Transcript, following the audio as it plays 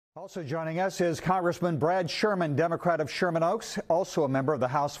Also joining us is Congressman Brad Sherman, Democrat of Sherman Oaks, also a member of the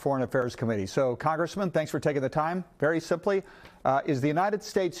House Foreign Affairs Committee. So, Congressman, thanks for taking the time. Very simply, is the United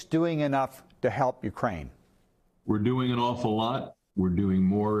States doing enough to help Ukraine? We're doing an awful lot. We're doing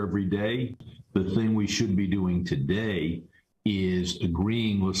more every day. The thing we should be doing today is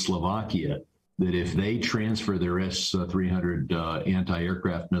agreeing with Slovakia that if they transfer their S-300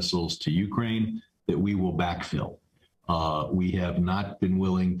 anti-aircraft missiles to Ukraine, that we will backfill. We have not been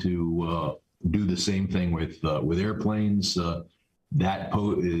willing to do the same thing with airplanes.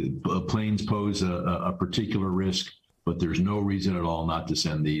 Planes pose a particular risk, but there's no reason at all not to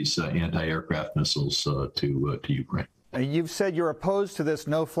send these anti-aircraft missiles to Ukraine. You've said you're opposed to this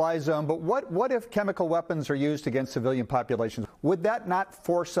no-fly zone, but what if chemical weapons are used against civilian populations? Would that not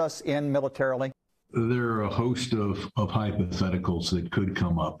force us in militarily? There are a host of hypotheticals that could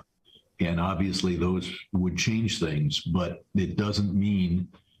come up. And obviously those would change things, but it doesn't mean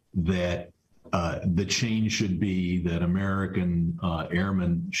that the change should be that American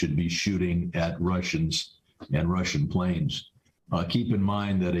airmen should be shooting at Russians and Russian planes. Keep in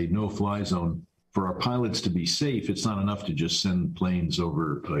mind that a no-fly zone, for our pilots to be safe, it's not enough to just send planes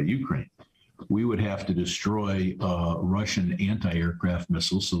over Ukraine. We would have to destroy Russian anti-aircraft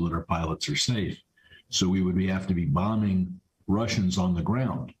missiles so that our pilots are safe. So we would have to be bombing Russians on the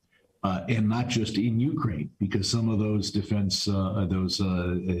ground. And not just in Ukraine, because some of those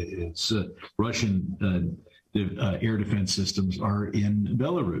Russian air defense systems are in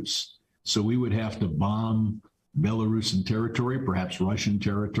Belarus. So we would have to bomb Belarusian territory, perhaps Russian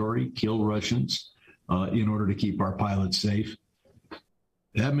territory, kill Russians in order to keep our pilots safe.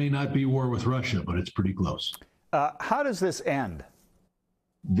 That may not be war with Russia, but it's pretty close. How does this end?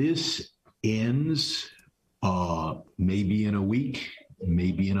 This ends maybe in a week,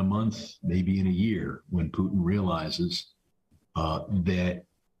 maybe in a month, maybe in a year, when Putin realizes that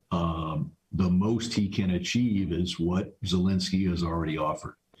the most he can achieve is what Zelensky has already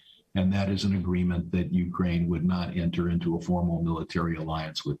offered. And that is an agreement that Ukraine would not enter into a formal military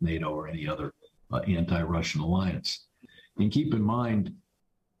alliance with NATO or any other anti-Russian alliance. And keep in mind,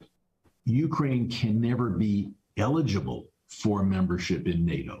 Ukraine can never be eligible for membership in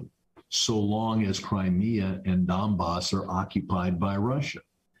NATO so long as Crimea and Donbass are occupied by Russia,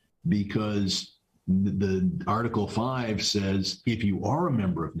 because the Article 5 says if you are a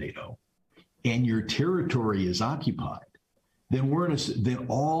member of NATO and your territory is occupied, then then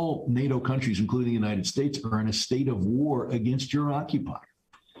all NATO countries, including the United States, are in a state of war against your occupier.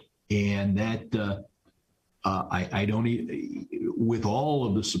 And that with all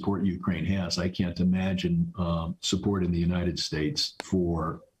of the support Ukraine has, I can't imagine support in the United States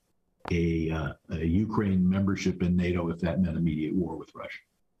for a Ukraine membership in NATO if that meant immediate war with Russia.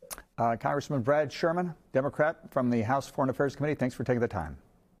 Congressman Brad Sherman, Democrat from the House Foreign Affairs Committee, thanks for taking the time.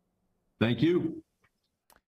 Thank you.